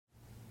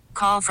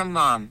Call from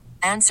mom.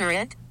 Answer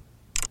it.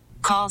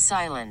 Call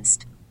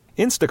silenced.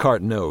 Instacart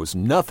knows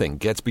nothing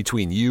gets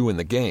between you and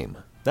the game.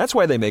 That's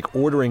why they make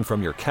ordering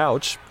from your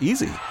couch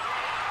easy.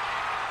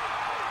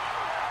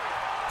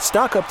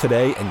 Stock up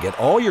today and get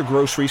all your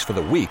groceries for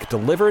the week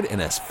delivered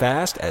in as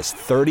fast as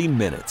 30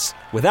 minutes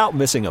without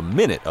missing a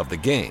minute of the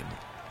game.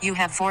 You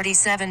have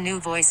 47 new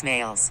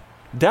voicemails.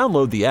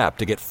 Download the app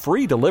to get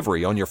free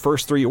delivery on your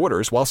first 3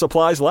 orders while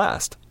supplies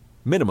last.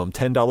 Minimum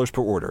 $10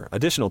 per order.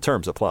 Additional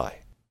terms apply.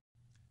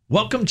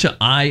 Welcome to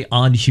Eye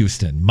on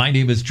Houston. My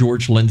name is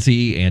George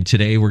Lindsey, and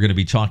today we're going to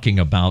be talking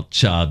about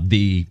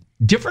the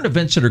different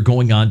events that are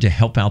going on to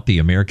help out the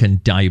American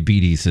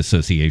Diabetes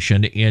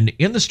Association. And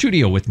in the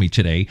studio with me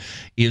today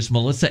is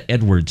Melissa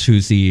Edwards,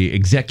 who's the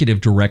executive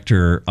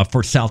director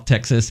for South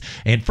Texas.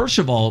 And first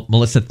of all,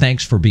 Melissa,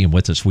 thanks for being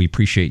with us. We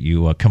appreciate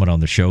you coming on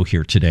the show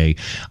here today.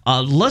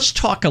 Let's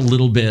talk a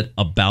little bit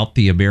about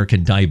the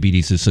American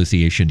Diabetes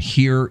Association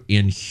here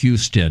in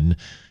Houston.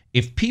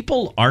 If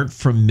people aren't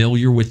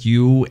familiar with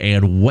you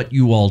and what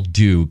you all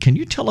do, can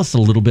you tell us a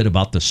little bit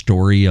about the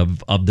story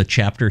of the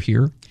chapter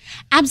here?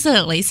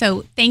 Absolutely.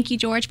 So thank you,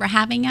 George, for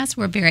having us.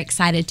 We're very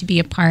excited to be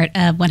a part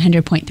of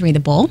 100.3 The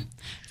Bull.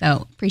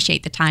 So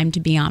appreciate the time to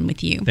be on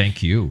with you.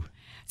 Thank you.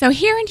 So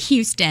here in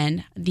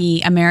Houston,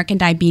 the American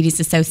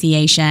Diabetes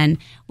Association,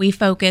 we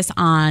focus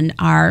on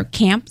our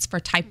camps for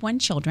type 1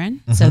 children.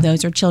 Mm-hmm. So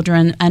those are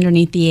children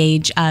underneath the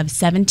age of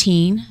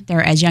 17.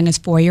 They're as young as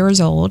 4 years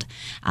old.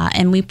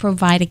 And we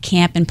provide a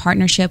camp in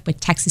partnership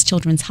with Texas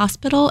Children's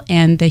Hospital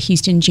and the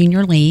Houston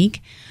Junior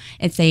League.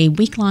 It's a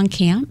week-long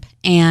camp,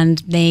 and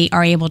they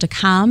are able to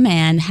come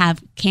and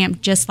have camp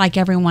just like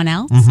everyone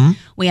else. Mm-hmm.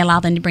 We allow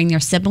them to bring their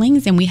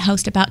siblings, and we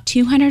host about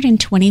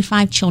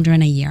 225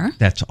 children a year.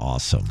 That's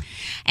awesome.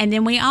 And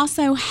then we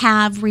also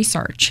have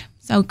research.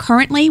 So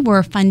currently,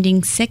 we're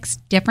funding 6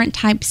 different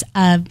types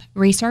of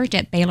research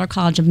at Baylor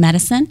College of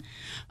Medicine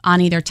on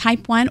either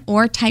type 1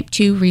 or type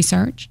 2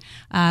 research.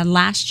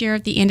 Last year,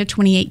 at the end of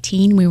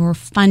 2018, we were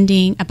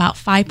funding about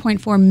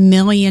 $5.4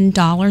 million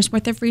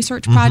worth of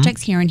research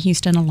projects here in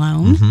Houston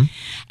alone. Mm-hmm.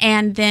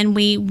 And then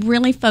we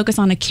really focus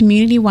on a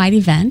community-wide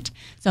event.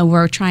 So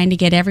we're trying to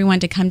get everyone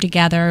to come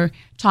together,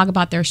 talk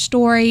about their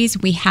stories.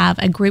 We have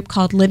a group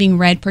called Living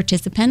Red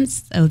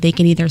Participants. So they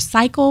can either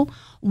cycle,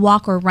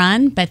 walk, or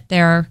run, but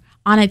they're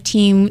on a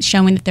team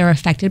showing that they're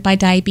affected by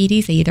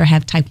diabetes. They either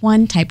have type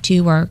 1, type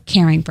 2, or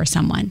caring for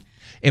someone.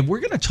 And we're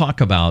going to talk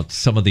about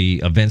some of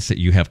the events that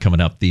you have coming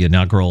up, the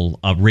inaugural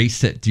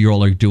race that you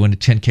all are doing, a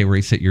 10K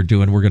race that you're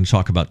doing. We're going to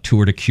talk about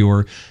Tour to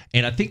Cure.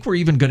 And I think we're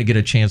even going to get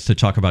a chance to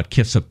talk about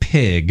Kiss a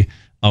Pig,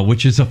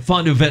 which is a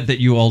fun event that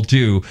you all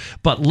do.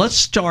 But let's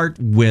start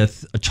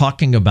with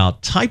talking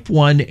about type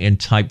 1 and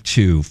type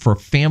 2 for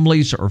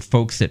families or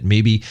folks that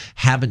maybe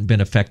haven't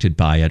been affected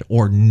by it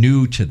or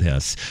new to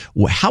this.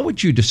 How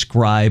would you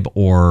describe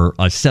or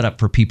set up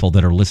for people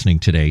that are listening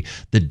today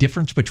the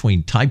difference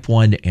between type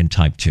 1 and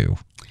type 2?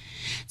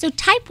 So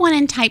type 1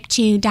 and type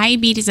 2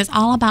 diabetes is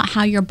all about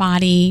how your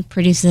body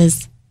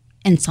produces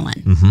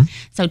insulin. Mm-hmm.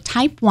 So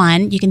type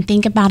 1, you can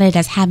think about it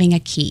as having a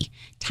key.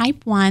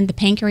 Type 1, the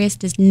pancreas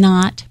does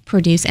not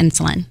produce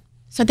insulin.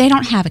 So they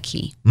don't have a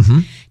key. Mm-hmm.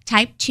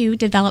 Type 2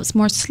 develops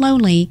more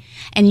slowly,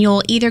 and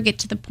you'll either get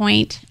to the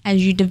point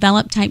as you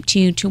develop type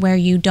 2 to where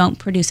you don't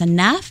produce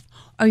enough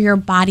or your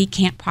body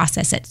can't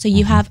process it. So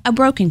you have a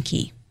broken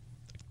key.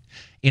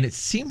 And it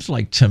seems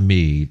like to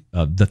me,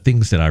 the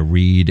things that I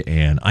read,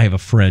 and I have a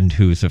friend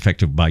who's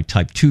affected by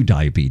type 2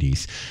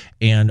 diabetes,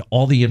 and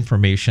all the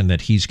information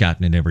that he's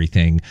gotten and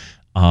everything,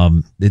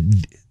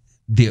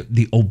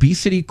 the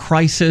obesity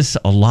crisis,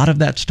 a lot of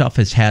that stuff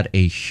has had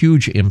a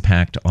huge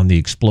impact on the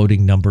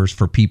exploding numbers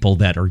for people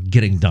that are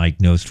getting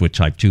diagnosed with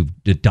type 2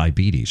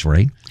 diabetes,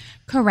 right?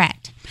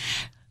 Correct.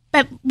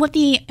 But what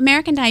the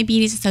American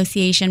Diabetes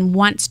Association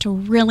wants to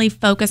really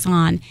focus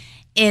on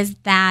is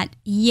that,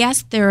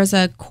 yes, there is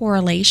a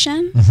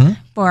correlation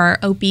for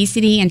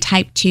obesity and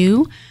type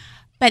 2,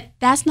 but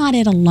that's not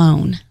it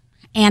alone.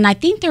 And I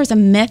think there's a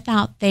myth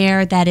out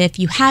there that if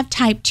you have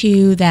type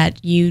 2,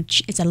 that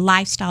it's a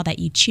lifestyle that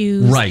you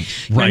choose. Right.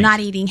 You're not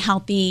eating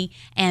healthy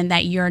and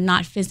that you're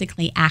not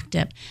physically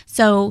active.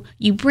 So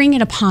you bring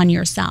it upon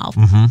yourself,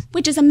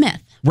 which is a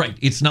myth. Right.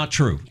 It's not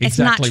true. It's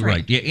exactly not true.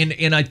 Right. Yeah.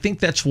 And I think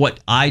that's what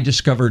I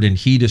discovered and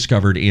he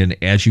discovered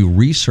as you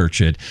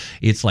research it.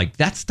 It's like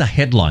that's the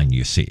headline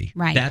you see.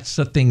 Right. That's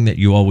the thing that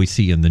you always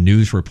see in the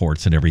news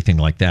reports and everything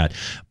like that.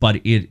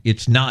 But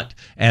it's not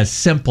as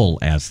simple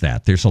as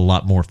that. There's a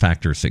lot more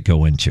factors that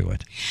go into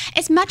it.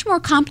 It's much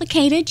more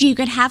complicated. You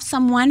could have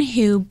someone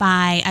who,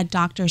 by a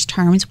doctor's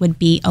terms, would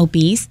be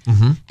obese,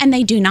 and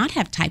they do not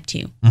have type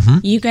 2.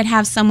 You could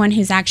have someone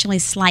who's actually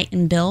slight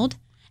in build,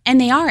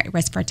 and they are at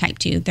risk for type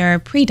 2. They're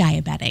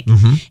pre-diabetic.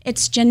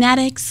 It's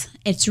genetics,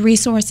 it's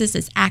resources,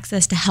 it's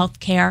access to health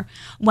care.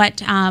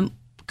 What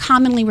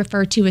commonly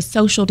referred to as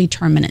social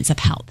determinants of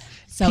health.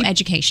 So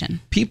education.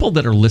 People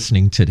that are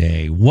listening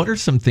today, what are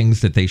some things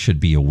that they should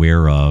be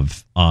aware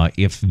of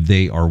if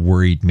they are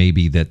worried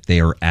maybe that they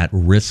are at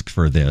risk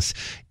for this?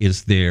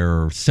 Is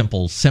there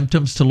simple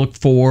symptoms to look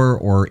for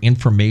or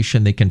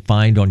information they can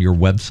find on your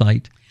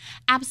website?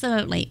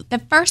 Absolutely. The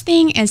first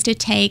thing is to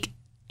take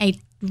a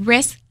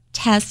risk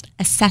test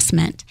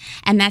assessment,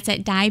 and that's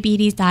at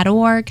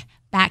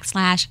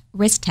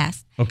diabetes.org/risk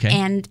test. Okay.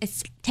 And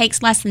it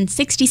takes less than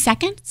 60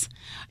 seconds.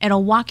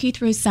 It'll walk you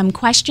through some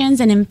questions.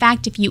 And in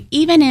fact, if you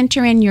even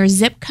enter in your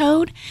zip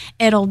code,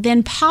 it'll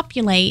then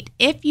populate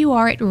if you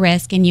are at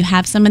risk and you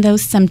have some of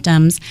those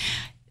symptoms,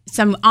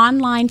 some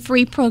online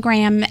free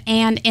program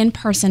and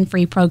in-person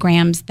free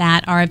programs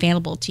that are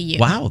available to you.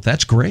 Wow,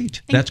 that's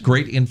great. That's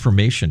great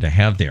information to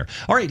have there.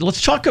 All right,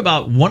 let's talk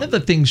about one of the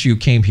things you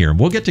came here.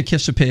 We'll get to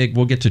Kiss a Pig,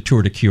 we'll get to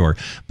Tour de Cure,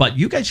 but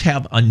you guys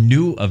have a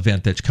new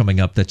event that's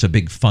coming up that's a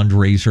big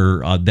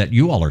fundraiser that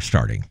you all are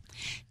starting.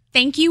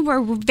 Thank you.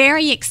 We're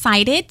very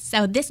excited.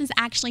 So this is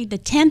actually the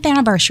 10th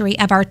anniversary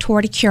of our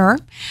Tour de Cure,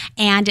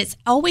 and it's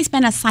always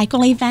been a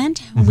cycle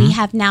event. We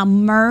have now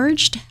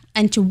merged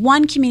into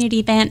one community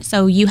event,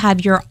 so you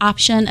have your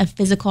option of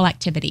physical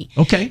activity.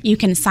 Okay. You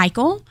can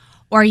cycle,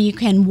 or you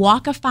can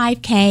walk a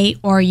 5K,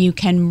 or you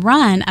can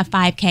run a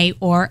 5K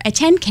or a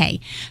 10K.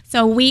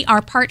 So we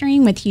are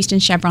partnering with Houston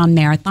Chevron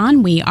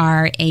Marathon. We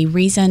are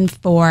Run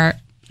for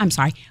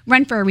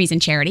a Reason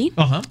charity.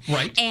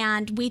 Right.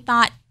 And we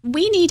thought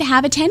we need to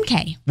have a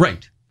 10K.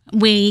 Right.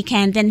 We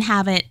can then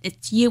have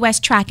it's U.S.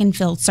 track and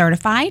field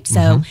certified.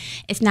 So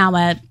it's now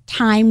a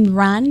timed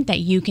run that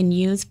you can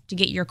use to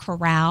get your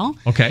corral.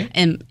 Okay.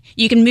 And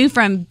you can move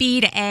from B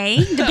to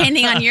A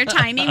depending on your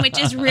timing, which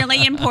is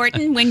really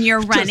important when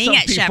you're running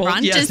at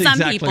Chevron. Yes, to some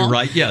exactly people.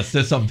 Right. Yes,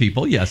 to some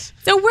people, yes.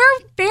 So we're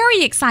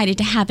very excited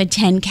to have a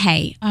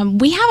 10K.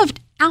 We have an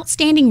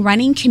outstanding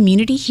running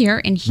community here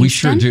in Houston. We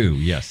sure do,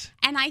 yes.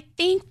 And I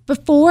think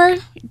before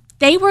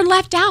they were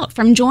left out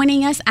from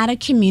joining us at a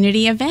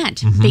community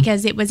event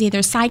because it was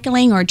either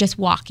cycling or just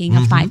walking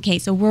a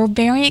 5K. So we're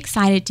very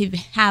excited to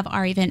have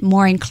our event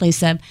more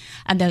inclusive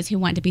of those who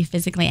want to be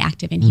physically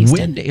active in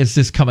Houston. When is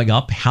this coming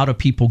up? How do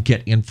people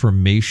get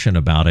information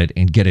about it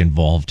and get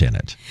involved in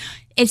it?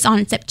 It's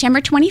on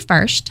September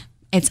 21st.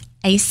 It's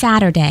a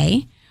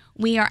Saturday.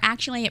 We are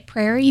actually at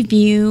Prairie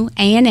View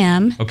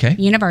A&M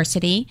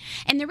University.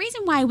 And the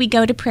reason why we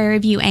go to Prairie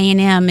View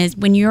A&M is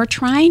when you're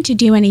trying to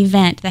do an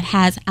event that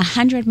has a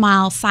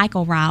 100-mile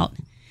cycle route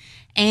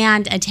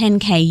and a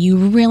 10K, you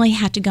really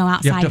have to go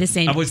outside the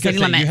city limits.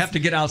 You have to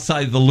get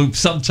outside the loop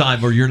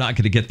sometime or you're not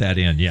going to get that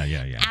in. Yeah.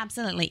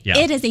 Absolutely. Yeah.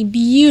 It is a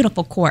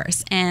beautiful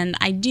course. And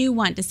I do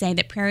want to say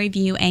that Prairie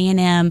View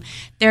A&M,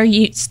 their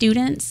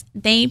students,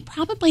 they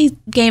probably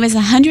gave us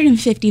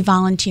 150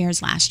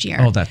 volunteers last year.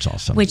 Oh, that's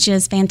awesome. Which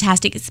is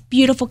fantastic. It's a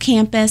beautiful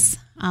campus.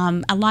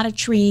 A lot of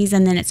trees,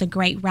 and then it's a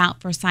great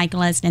route for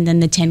cyclists, and then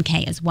the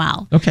 10K as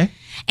well. Okay.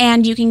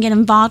 And you can get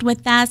involved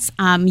with us.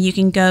 You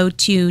can go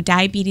to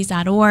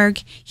diabetes.org,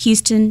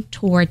 Houston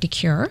Tour de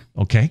Cure.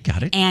 Okay,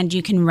 got it. And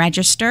you can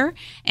register.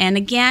 And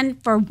again,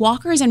 for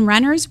walkers and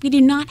runners, we do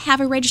not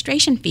have a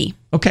registration fee.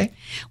 Okay.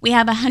 We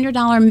have a $100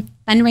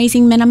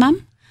 fundraising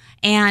minimum.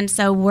 And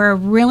so we're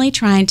really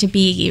trying to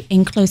be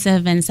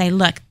inclusive and say,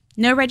 look,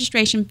 no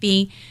registration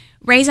fee.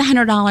 Raise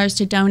 $100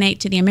 to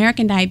donate to the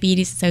American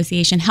Diabetes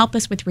Association, help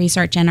us with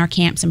research in our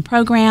camps and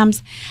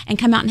programs, and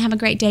come out and have a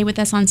great day with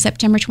us on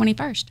September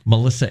 21st.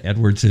 Melissa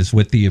Edwards is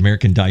with the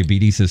American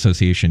Diabetes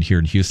Association here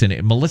in Houston.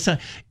 And Melissa,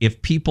 if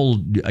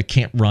people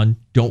can't run,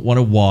 don't want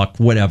to walk,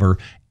 whatever,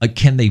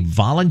 can they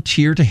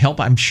volunteer to help?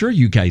 I'm sure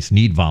you guys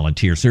need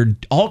volunteers. There are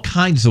all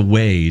kinds of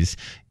ways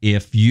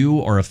if you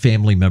or a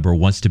family member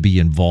wants to be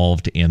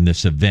involved in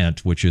this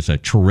event, which is a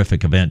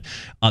terrific event,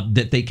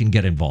 that they can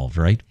get involved,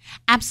 right?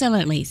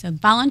 Absolutely. So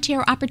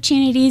volunteer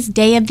opportunities,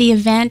 day of the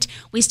event,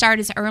 we start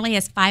as early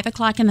as 5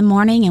 o'clock in the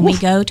morning and we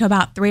go to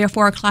about 3 or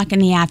 4 o'clock in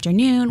the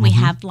afternoon. We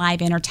have live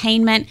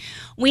entertainment.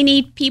 We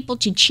need people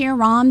to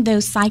cheer on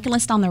those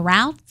cyclists on the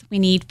routes. We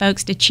need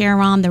folks to cheer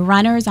on the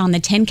runners on the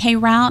 10K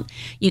route.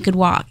 You could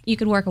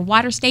work a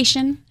water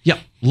station. Yep.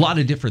 A lot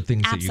of different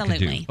things Absolutely.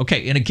 that you can do.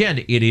 Okay. And again,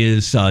 it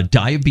is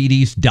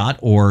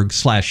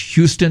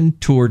diabetes.org/Houston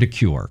Tour de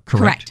Cure,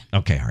 correct?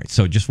 Okay. All right.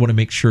 So just want to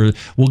make sure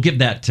we'll give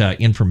that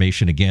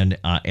information again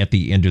at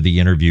the end of the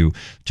interview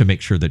to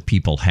make sure that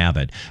people have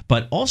it.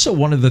 But also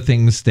one of the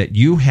things that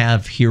you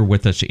have here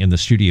with us in the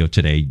studio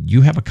today,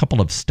 you have a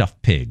couple of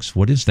stuffed pigs.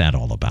 What is that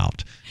all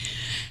about?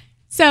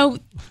 So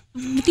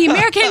the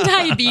American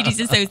Diabetes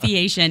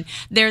Association,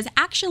 there's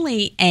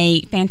actually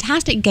a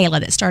fantastic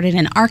gala that started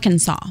in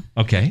Arkansas.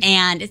 Okay.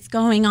 And it's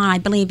going on, I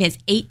believe, its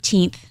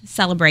 18th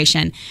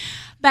celebration.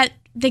 But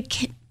the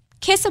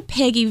Kiss a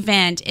Pig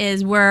event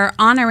is we're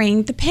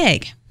honoring the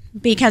pig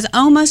because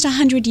almost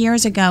 100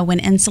 years ago when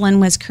insulin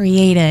was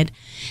created,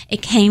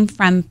 it came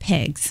from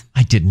pigs.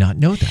 I did not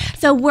know that.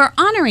 So we're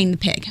honoring the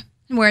pig.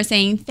 We're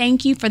saying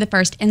thank you for the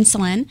first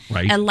insulin.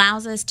 Right. It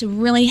allows us to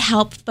really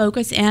help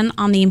focus in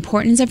on the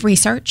importance of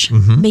research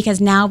because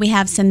now we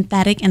have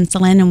synthetic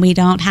insulin and we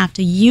don't have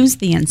to use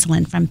the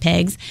insulin from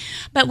pigs.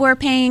 But we're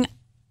paying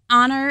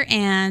honor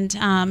and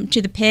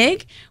to the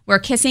pig. We're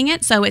kissing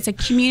it. So it's a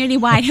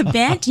community-wide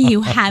event.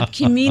 You have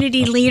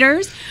community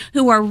leaders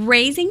who are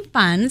raising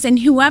funds, and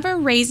whoever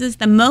raises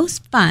the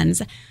most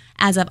funds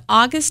as of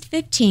August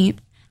 15th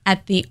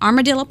at the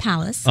Armadillo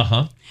Palace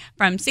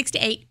from 6 to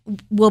 8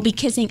 will be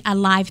kissing a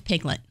live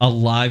piglet. A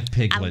live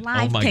piglet. A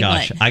live oh my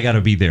piglet. gosh. I got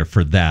to be there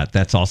for that.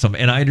 That's awesome.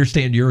 And I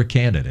understand you're a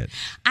candidate.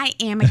 I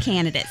am a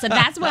candidate. So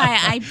that's why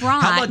I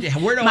brought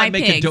where do my I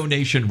make pigs. a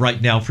donation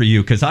right now for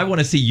you? Because I want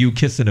to see you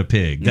kissing a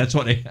pig. That's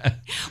what I...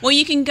 Well,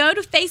 you can go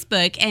to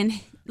Facebook and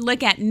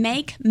look at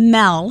Make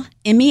Mel,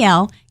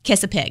 M-E-L,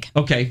 Kiss a Pig.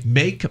 Okay,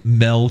 Make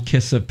Mel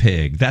Kiss a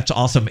Pig. That's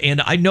awesome.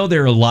 And I know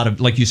there are a lot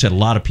of, like you said, a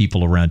lot of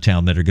people around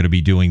town that are going to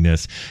be doing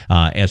this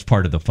as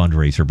part of the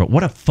fundraiser. But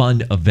what a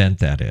fun event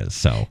that is.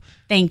 So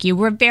thank you.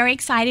 We're very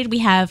excited. We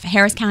have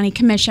Harris County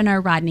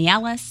Commissioner Rodney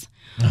Ellis.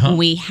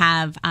 We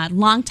have a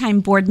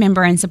longtime board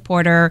member and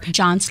supporter,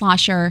 John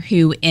Slosher,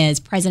 who is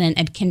president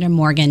of Kinder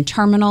Morgan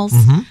Terminals.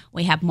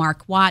 We have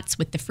Mark Watts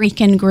with the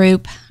Freakin'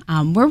 Group.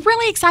 We're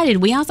really excited.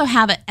 We also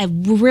have a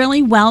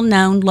really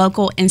well-known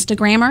local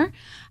Instagrammer.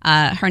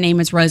 Her name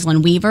is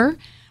Rosalind Weaver.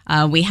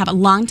 We have a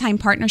longtime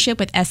partnership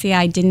with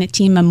SEI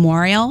Dignity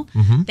Memorial.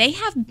 They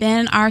have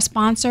been our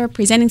sponsor,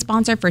 presenting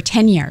sponsor for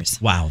 10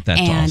 years. Wow,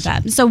 that's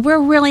awesome. So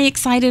we're really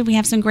excited. We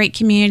have some great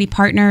community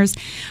partners.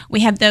 We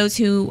have those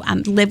who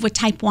live with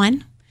type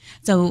 1.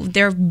 So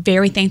they're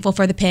very thankful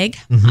for the pig.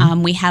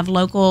 We have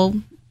local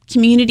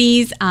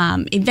communities,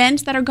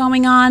 events that are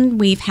going on.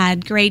 We've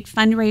had great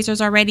fundraisers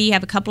already. You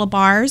have a couple of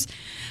bars.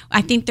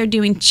 I think they're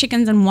doing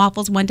chickens and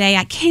waffles one day.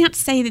 I can't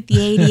say that the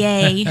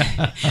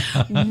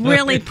ADA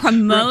really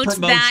promotes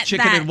that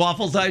chicken and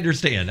waffles. I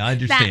understand.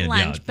 That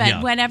lunch,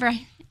 but whatever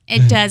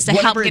it does to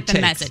help get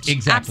the message.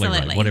 Exactly.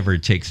 Absolutely. Right. Whatever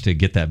it takes to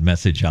get that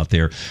message out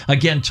there.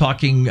 Again,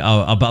 talking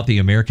about the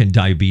American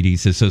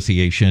Diabetes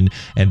Association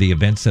and the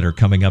events that are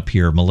coming up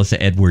here.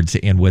 Melissa Edwards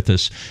in with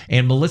us.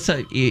 And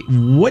Melissa,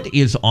 what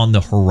is on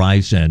the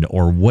horizon,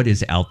 or what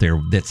is out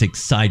there that's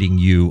exciting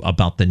you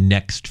about the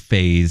next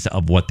phase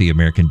of what the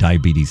American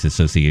Diabetes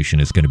Association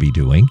is going to be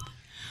doing?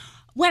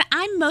 What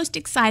I'm most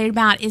excited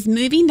about is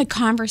moving the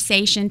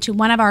conversation to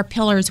one of our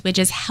pillars, which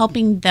is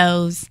helping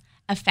those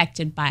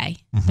affected by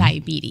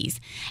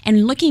diabetes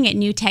and looking at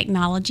new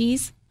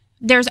technologies.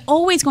 There's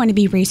always going to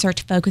be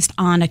research focused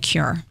on a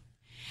cure,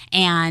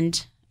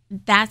 and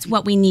that's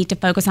what we need to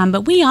focus on.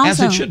 But we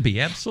also, as it should be,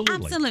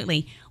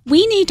 absolutely,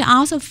 we need to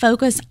also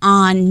focus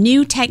on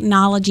new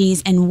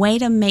technologies and way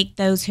to make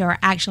those who are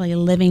actually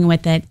living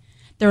with it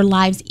their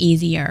lives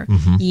easier.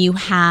 You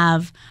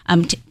have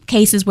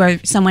cases where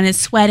someone is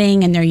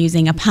sweating and they're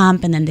using a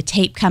pump and then the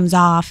tape comes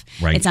off.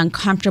 Right. It's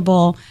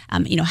uncomfortable.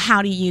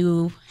 How do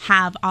you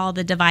have all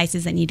the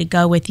devices that need to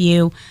go with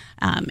you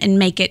and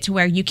make it to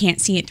where you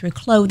can't see it through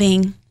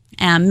clothing,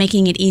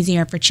 making it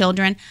easier for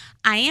children?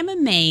 I am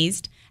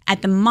amazed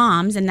at the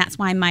moms, and that's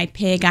why my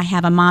pig, I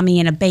have a mommy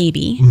and a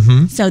baby.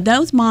 So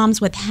those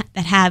moms that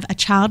have a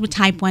child with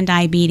type 1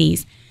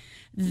 diabetes,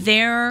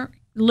 they're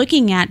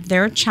looking at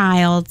their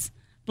child's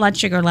blood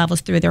sugar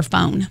levels through their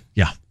phone.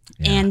 Yeah.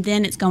 And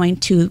then it's going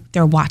to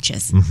their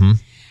watches.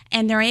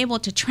 And they're able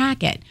to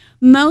track it.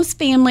 Most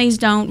families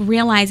don't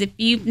realize, if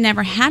you've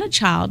never had a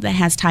child that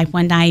has type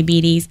 1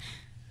 diabetes,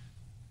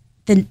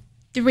 the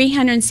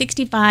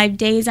 365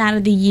 days out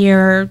of the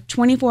year,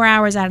 24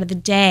 hours out of the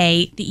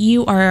day, that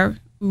you are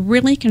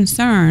really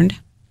concerned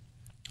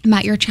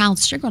about your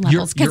child's sugar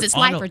levels, because it's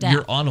life or death.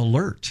 You're on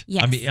alert.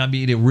 Yes. I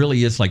mean, it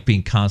really is like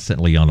being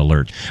constantly on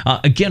alert.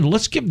 Again,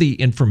 let's give the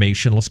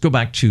information. Let's go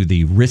back to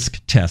the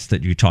risk test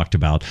that you talked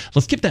about.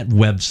 Let's give that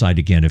website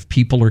again if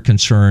people are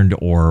concerned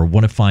or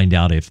want to find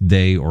out if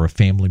they or a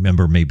family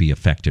member may be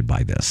affected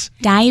by this.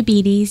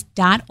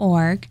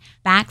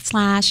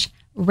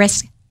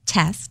 Diabetes.org/risk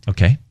test.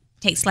 Okay.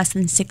 Takes less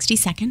than 60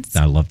 seconds.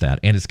 I love that.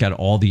 And it's got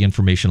all the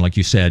information. Like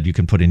you said, you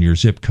can put in your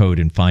zip code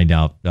and find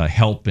out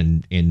help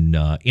and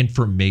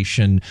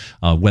information,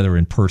 whether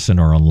in person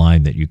or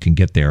online, that you can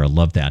get there. I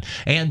love that.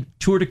 And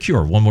Tour to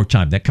Cure, one more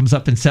time. That comes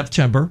up in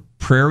September.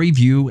 Prairie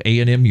View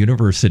A&M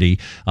University.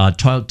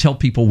 Tell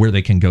people where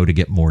they can go to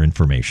get more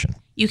information.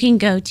 You can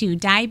go to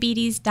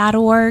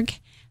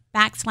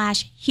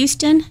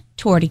diabetes.org/Houston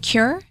Tour to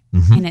Cure,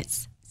 and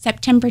it's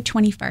September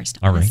 21st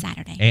on a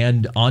Saturday.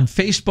 And on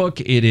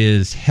Facebook, it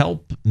is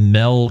Help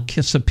Mel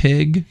Kiss a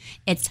Pig.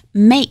 It's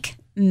Make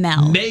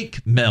Mel.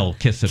 Make Mel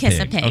Kiss a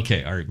Pig.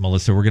 Okay, all right,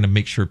 Melissa, we're going to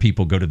make sure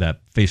people go to that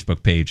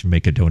Facebook page and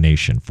make a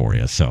donation for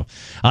you. So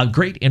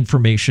great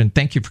information.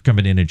 Thank you for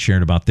coming in and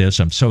sharing about this.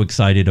 I'm so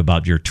excited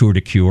about your Tour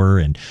to Cure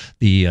and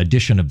the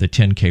addition of the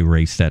 10K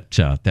race.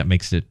 That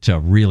makes it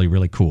really,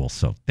 really cool.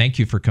 So thank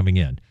you for coming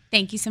in.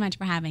 Thank you so much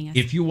for having us.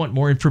 If you want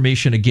more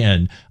information,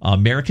 again,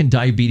 American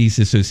Diabetes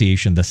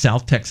Association, the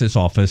South Texas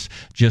office,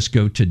 just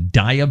go to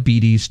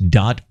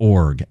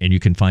diabetes.org and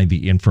you can find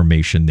the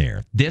information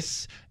there.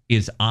 This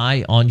is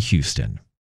Eye on Houston.